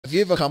Have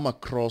you ever come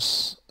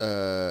across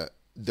the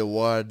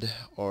word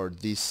or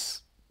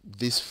this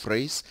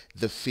phrase,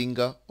 the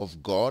finger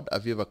of God?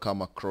 Have you ever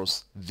come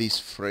across this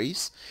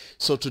phrase?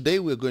 So today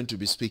we're going to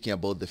be speaking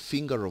about the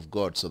finger of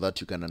God so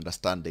that you can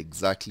understand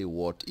exactly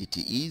what it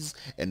is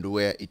and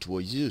where it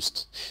was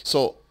used.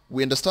 So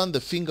we understand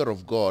the finger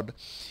of God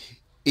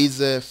is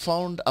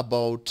found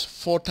about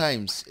 4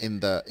 times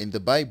in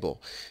the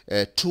Bible.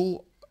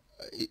 Two,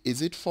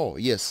 is it four?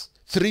 Yes.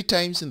 3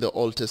 times in the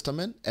Old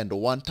Testament and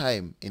 1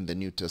 time in the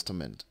New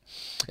Testament.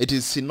 It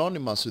is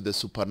synonymous with the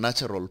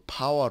supernatural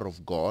power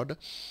of God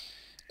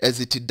as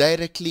it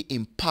directly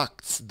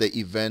impacts the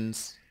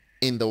events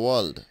in the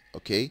world.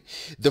 Okay,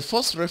 the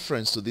first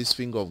reference to this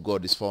finger of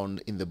God is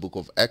found in the book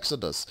of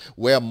Exodus,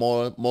 where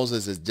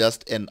Moses has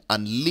just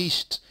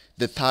unleashed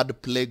the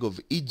third plague of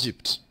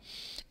Egypt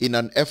in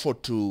an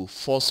effort to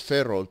force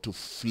Pharaoh to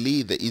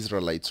flee the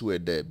Israelites who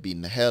had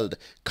been held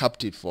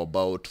captive for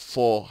about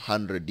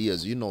 400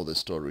 years. You know the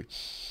story.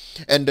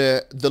 And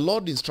the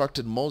Lord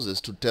instructed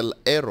Moses to tell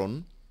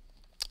Aaron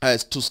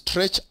to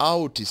stretch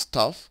out his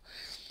staff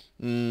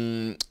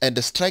and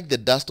strike the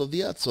dust of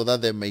the earth so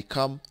that there may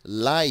come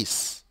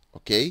lice,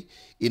 okay,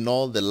 in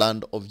all the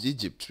land of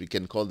Egypt. We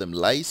can call them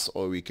lice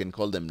or we can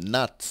call them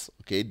gnats,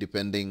 okay,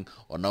 depending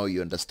on how you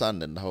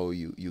understand and how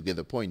you get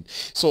the point.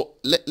 So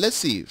let's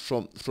see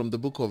from the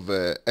book of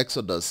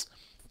Exodus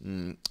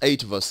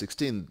 8 verse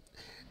 16.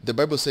 The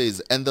Bible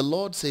says, "And the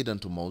Lord said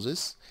unto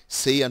Moses,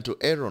 say unto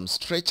Aaron,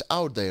 stretch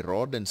out thy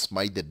rod and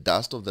smite the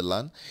dust of the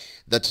land,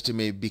 that it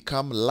may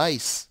become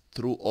lice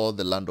through all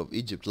the land of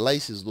Egypt."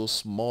 Lice is those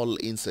small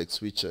insects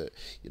which,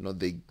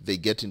 they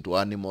get into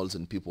animals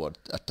and people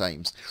at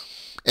times.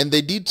 And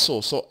they did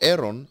so. So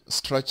Aaron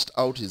stretched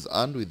out his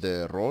hand with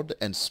the rod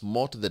and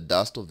smote the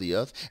dust of the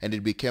earth, and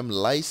it became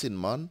lice in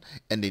man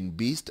and in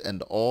beast,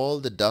 and all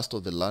the dust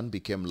of the land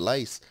became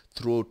lice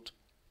throughout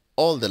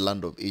all the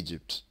land of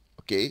Egypt.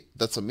 Okay,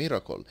 that's a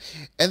miracle.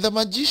 And the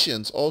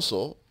magicians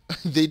also,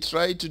 they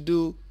tried to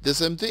do the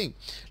same thing.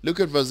 Look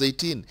at verse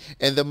 18.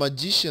 "And the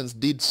magicians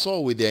did so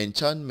with their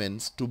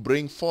enchantments to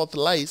bring forth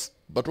lice,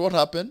 but what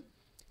happened?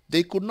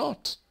 They could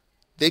not.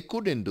 They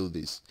couldn't do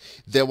this.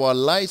 There were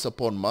lice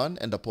upon man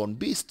and upon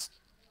beasts."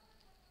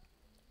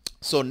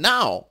 So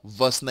now,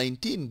 verse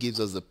 19 gives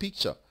us a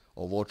picture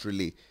of what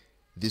really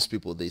these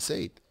people, they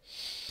said.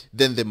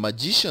 "Then the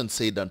magician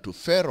said unto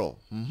Pharaoh,"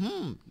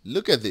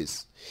 look at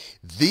this,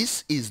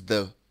 "This is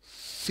the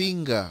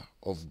finger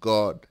of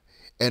God."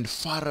 And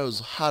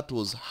Pharaoh's heart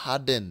was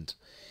hardened,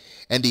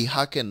 and he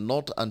hearkened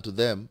not unto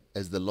them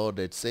as the Lord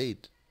had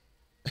said.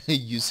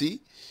 You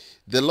see,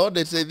 the Lord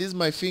had said, "This is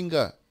my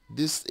finger.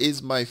 This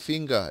is my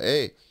finger.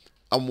 Hey,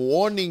 I'm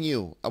warning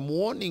you. I'm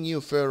warning you,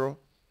 Pharaoh.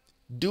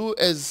 Do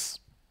as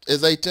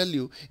I tell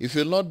you. If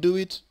you'll not do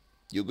it,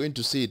 you're going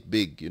to see it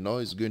big.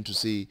 It's going to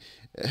see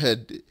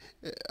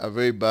a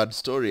very bad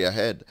story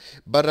ahead."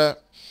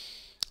 But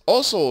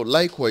also,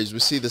 likewise, we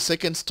see the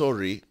second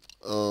story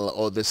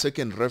or the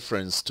second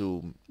reference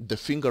to the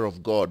finger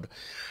of God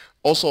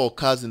also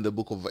occurs in the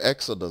book of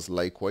Exodus,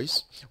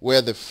 likewise,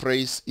 where the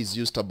phrase is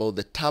used about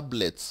the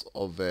tablets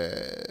of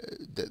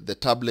the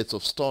tablets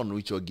of stone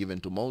which were given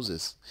to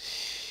Moses.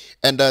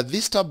 And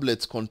these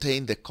tablets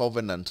contain the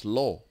covenant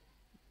law.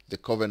 The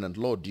covenant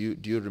law. Do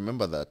you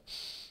remember that?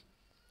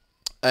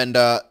 And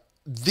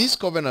this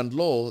covenant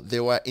law,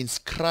 they were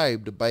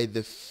inscribed by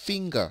the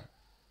finger.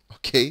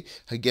 Okay,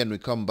 again we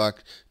come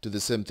back to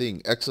the same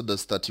thing.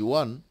 Exodus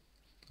 31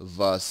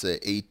 verse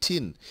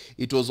 18.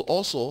 It was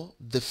also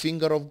the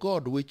finger of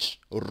God which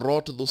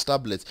wrote those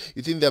tablets.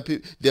 You think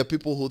there are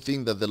people who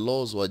think that the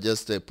laws were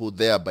just put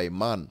there by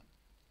man.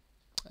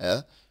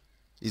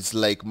 It's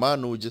like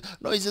man who just,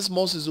 no, it's just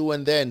Moses who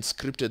went there and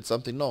scripted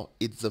something. No,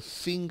 it's the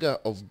finger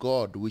of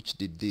God which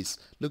did this.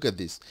 Look at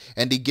this.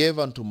 "And he gave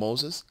unto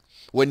Moses,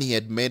 when he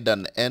had made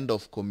an end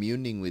of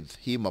communing with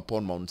him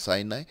upon Mount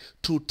Sinai,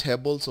 2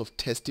 tables of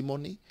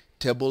testimony,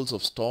 tables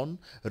of stone,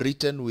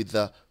 written with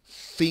the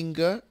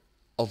finger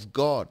of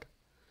God."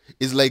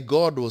 It's like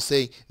God was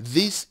saying,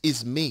 "This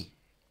is me.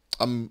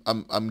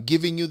 I'm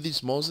giving you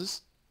this,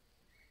 Moses.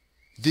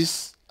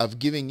 I've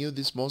given you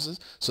this, Moses,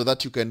 so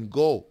that you can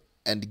go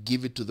and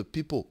give it to the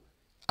people.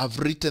 I've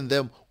written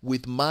them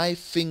with my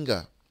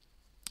finger."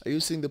 Are you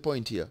seeing the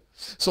point here?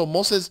 So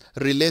Moses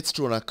relates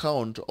to an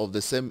account of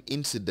the same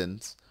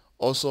incidents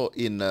also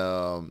in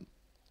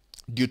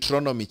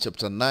Deuteronomy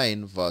chapter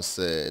 9 verse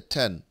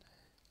 10.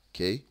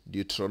 Okay,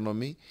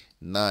 Deuteronomy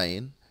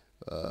 9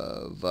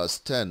 verse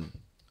 10.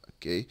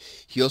 Okay,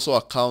 he also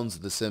accounts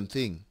the same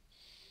thing.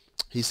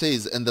 He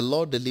says, "And the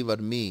Lord delivered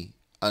me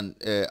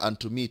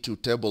unto me 2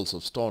 tables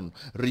of stone,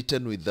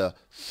 written with the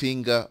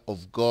finger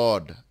of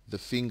God," the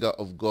finger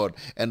of God,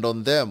 "and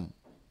on them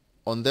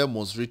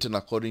was written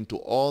according to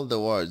all the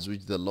words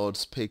which the Lord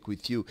spake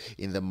with you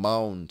in the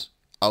mount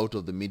out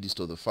of the midst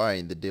of the fire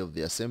in the day of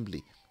the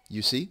assembly."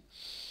 You see?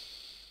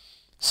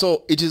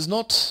 So it is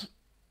not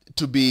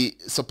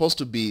supposed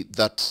to be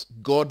that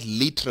God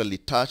literally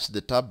touched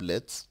the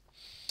tablets,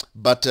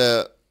 but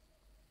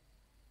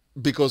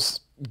because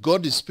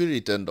God is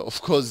spirit, and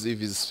of course if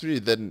he's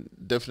spirit, then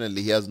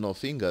definitely he has no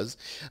fingers.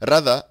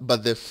 Rather,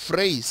 but the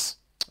phrase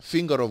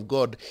finger of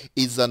God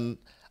is an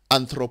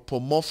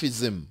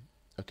anthropomorphism.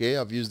 Okay,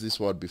 I've used this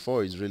word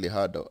before. It's really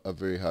hard, a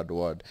very hard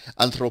word.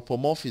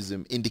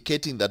 Anthropomorphism,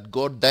 indicating that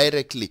God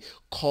directly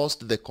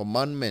caused the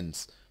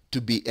commandments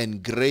to be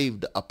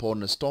engraved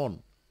upon a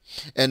stone.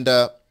 And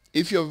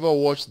if you ever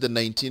watched the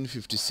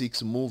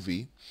 1956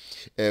 movie,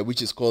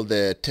 which is called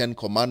the Ten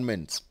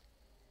Commandments,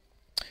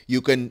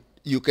 you can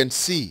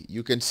see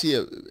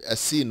a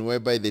scene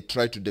whereby they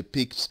try to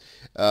depict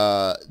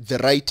the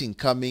writing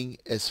coming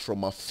as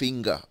from a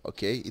finger.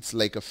 Okay, it's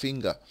like a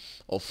finger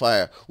of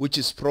fire, which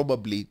is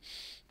probably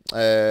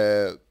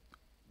as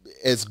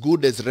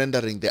good as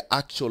rendering the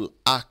actual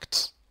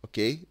act.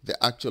 Okay,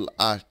 the actual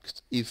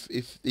act,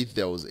 if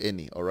there was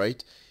any. All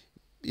right,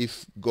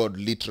 if God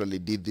literally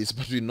did this,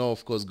 but we know,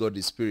 of course, God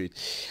is spirit.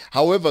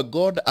 However,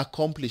 God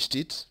accomplished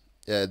it.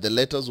 The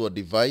letters were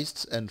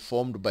devised and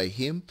formed by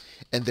him,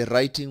 and the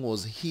writing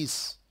was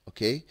his.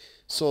 Okay,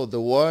 so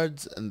the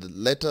words and the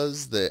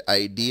letters, the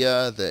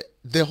idea,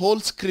 the whole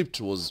script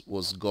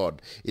was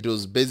God. It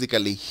was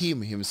basically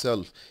him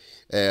himself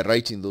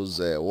writing those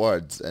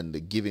words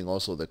and giving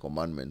also the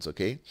commandments.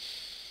 Okay,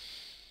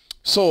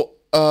 so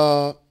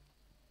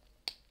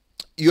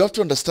you have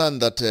to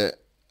understand that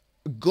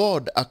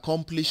God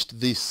accomplished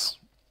this,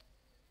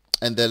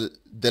 and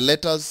the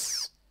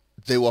letters,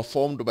 they were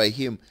formed by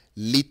him.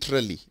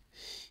 Literally,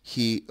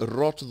 he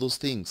wrote those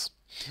things,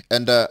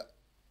 and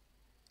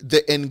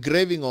the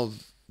engraving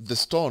of the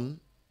stone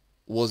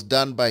was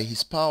done by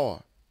his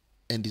power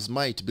and his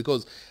might,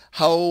 because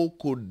how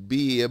could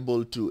be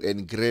able to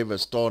engrave a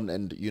stone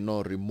and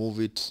remove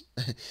it?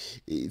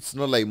 It's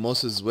not like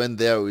Moses went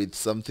there with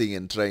something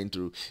and trying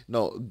to.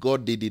 No,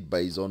 God did it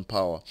by his own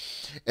power.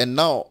 And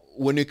now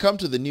when you come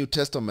to the New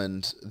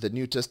Testament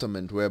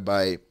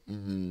whereby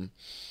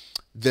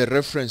the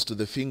reference to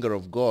the finger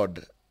of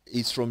God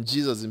is from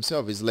Jesus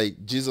himself. It's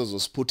like Jesus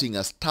was putting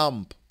a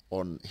stamp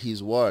on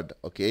his word.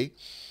 Okay,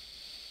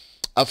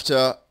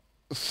 after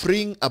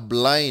freeing a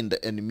blind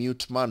and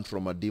mute man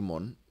from a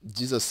demon,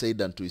 Jesus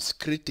said unto his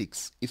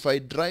critics, if I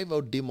drive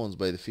out demons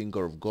by the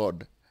finger of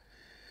God,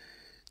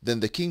 then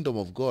the kingdom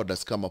of God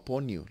has come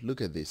upon you. Look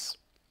at this.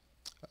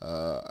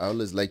 I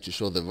always like to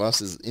show the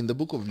verses in the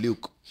book of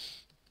Luke.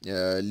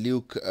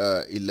 Luke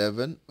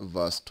 11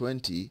 verse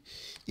 20,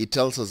 it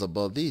tells us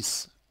about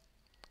this.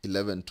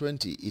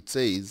 11:20, it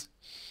says,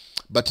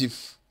 but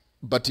if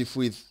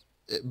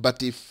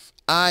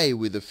I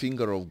with the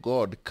finger of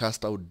God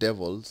cast out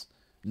devils,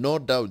 no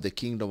doubt the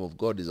kingdom of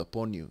God is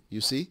upon you.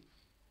 You see,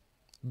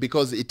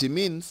 because it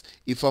means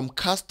if I'm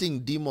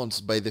casting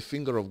demons by the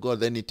finger of God,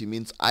 then it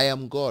means I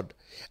am God.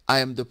 I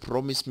am the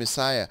promised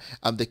Messiah.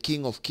 I'm the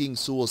King of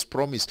Kings who was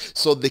promised.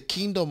 So the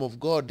kingdom of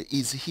God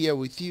is here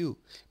with you.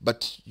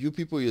 But you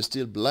people, you're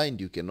still blind.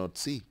 You cannot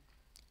see.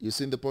 You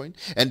see the point?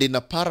 And in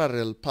a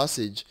parallel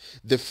passage,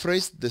 the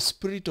phrase the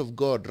Spirit of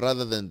God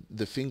rather than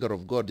the finger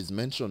of God is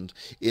mentioned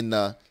in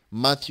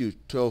Matthew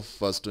 12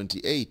 verse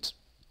 28.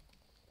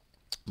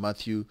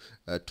 Matthew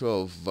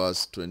 12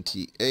 verse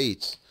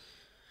 28.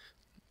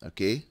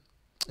 Okay,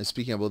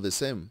 speaking about the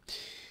same.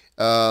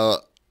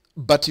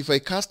 But if I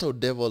cast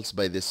out devils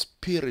by the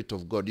Spirit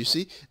of God, you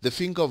see, the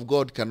finger of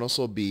God can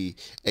also be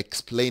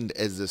explained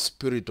as the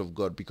Spirit of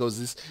God,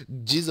 because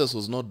Jesus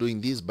was not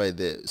doing this by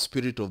the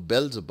spirit of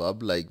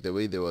Beelzebub, like the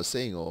way they were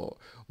saying,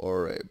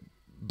 or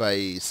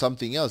by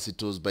something else.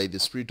 It was by the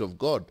Spirit of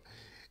God.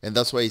 And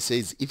that's why he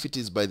says, if it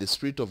is by the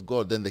Spirit of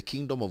God, then the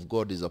kingdom of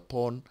God is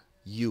upon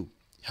you,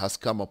 has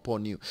come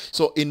upon you.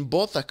 So in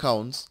both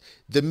accounts,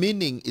 the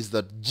meaning is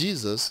that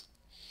Jesus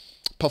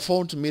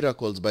performed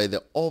miracles by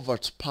the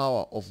overt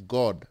power of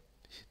God,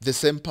 the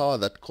same power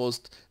that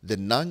caused the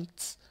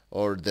gnats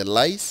or the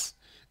lice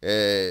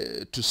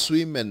to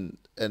swim and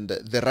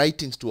the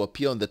writings to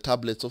appear on the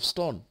tablets of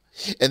stone.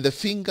 And the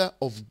finger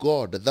of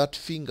God, that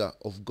finger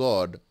of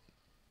God,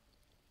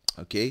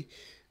 okay,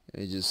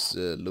 let me just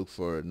look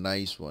for a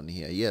nice one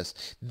here.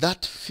 Yes,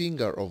 that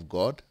finger of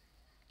God,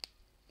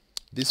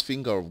 this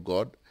finger of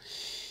God,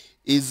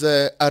 is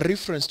a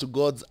reference to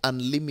God's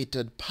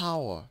unlimited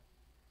power.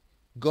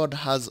 God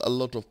has a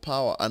lot of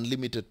power,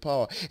 unlimited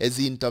power, as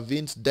he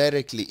intervenes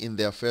directly in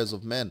the affairs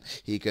of men.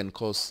 He can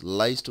cause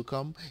lice to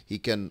come. He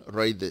can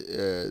write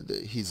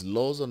his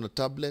laws on a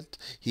tablet.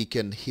 He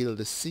can heal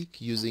the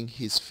sick using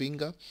his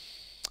finger.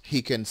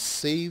 He can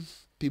save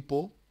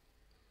people.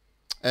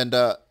 And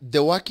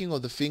the working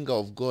of the finger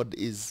of God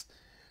is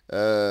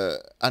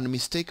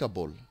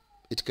unmistakable.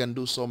 It can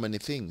do so many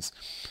things.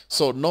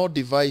 So no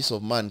device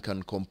of man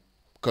can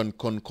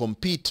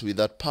compete with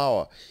that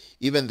power.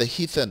 Even the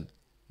heathen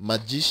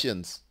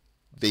magicians,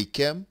 they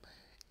came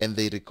and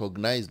they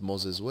recognized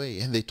Moses' way,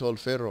 and they told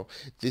Pharaoh,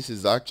 this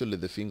is actually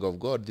the finger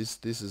of God. This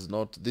is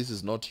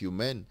not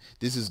human.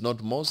 This is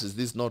not Moses.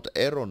 This is not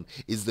Aaron.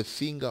 It's the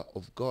finger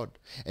of God.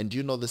 And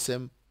you know the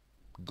same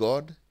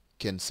God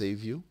can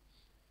save you,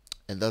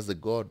 and that's the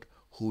God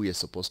who we are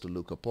supposed to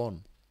look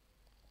upon.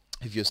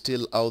 If you're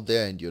still out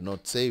there and you're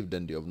not saved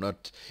and you have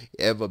not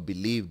ever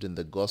believed in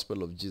the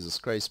gospel of Jesus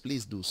Christ,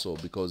 please do so,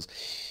 because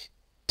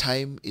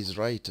time is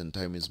right and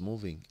time is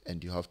moving,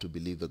 and you have to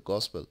believe the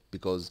gospel,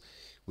 because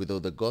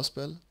without the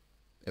gospel,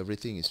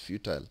 everything is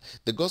futile.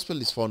 The gospel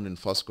is found in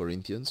 1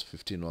 Corinthians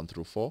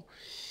 15:1-4.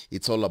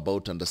 It's all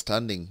about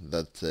understanding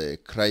that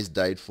Christ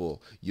died for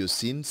your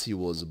sins. He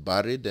was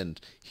buried and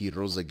he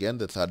rose again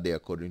the third day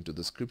according to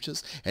the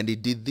scriptures. And he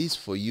did this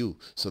for you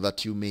so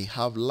that you may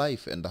have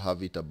life and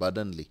have it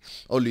abundantly.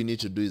 All you need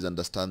to do is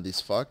understand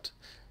this fact,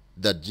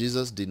 that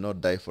Jesus did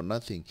not die for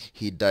nothing.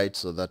 He died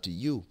so that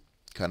you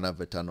can have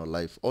eternal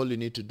life. All you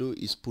need to do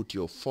is put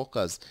your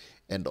focus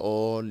and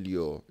all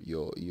your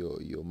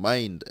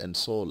mind and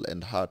soul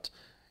and heart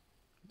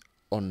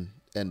on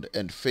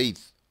and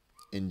faith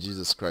in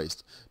Jesus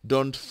Christ.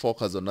 Don't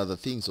focus on other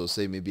things or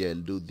say, maybe I'll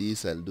do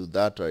this, I'll do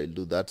that, or I'll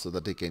do that so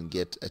that I can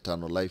get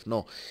eternal life.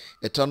 No,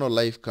 eternal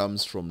life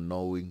comes from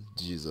knowing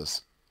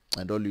Jesus.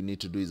 And all you need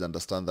to do is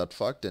understand that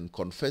fact and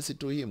confess it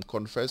to him.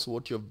 Confess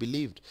what you have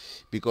believed,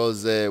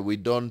 because we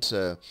don't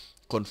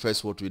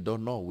confess what we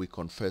don't know. We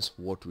confess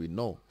what we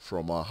know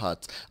from our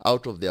hearts.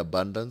 Out of the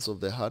abundance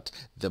of the heart,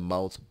 the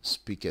mouth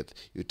speaketh.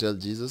 You tell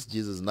Jesus,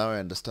 Jesus, now I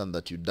understand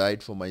that you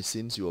died for my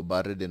sins, you were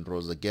buried and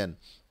rose again,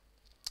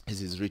 as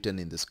is written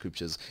in the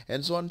scriptures.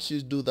 And so once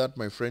you do that,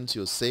 my friends,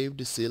 you're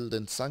saved, sealed,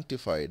 and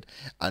sanctified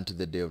unto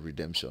the day of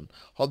redemption.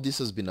 Hope this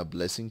has been a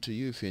blessing to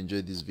you. If you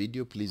enjoyed this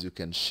video, please, you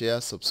can share,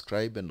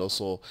 subscribe, and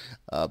also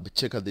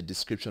check out the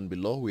description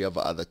below. We have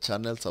other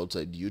channels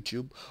outside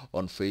YouTube,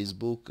 on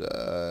Facebook,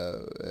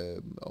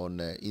 on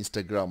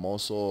Instagram,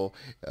 also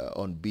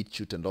on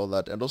BitChute and all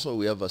that. And also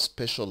we have a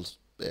special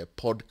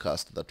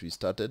podcast that we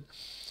started.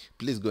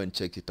 Please go and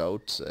check it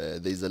out.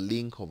 There's a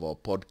link of our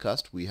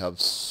podcast. We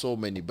have so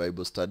many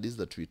Bible studies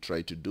that we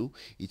try to do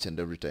each and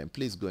every time.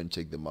 Please go and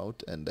check them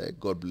out, and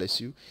God bless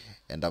you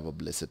and have a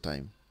blessed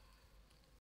time.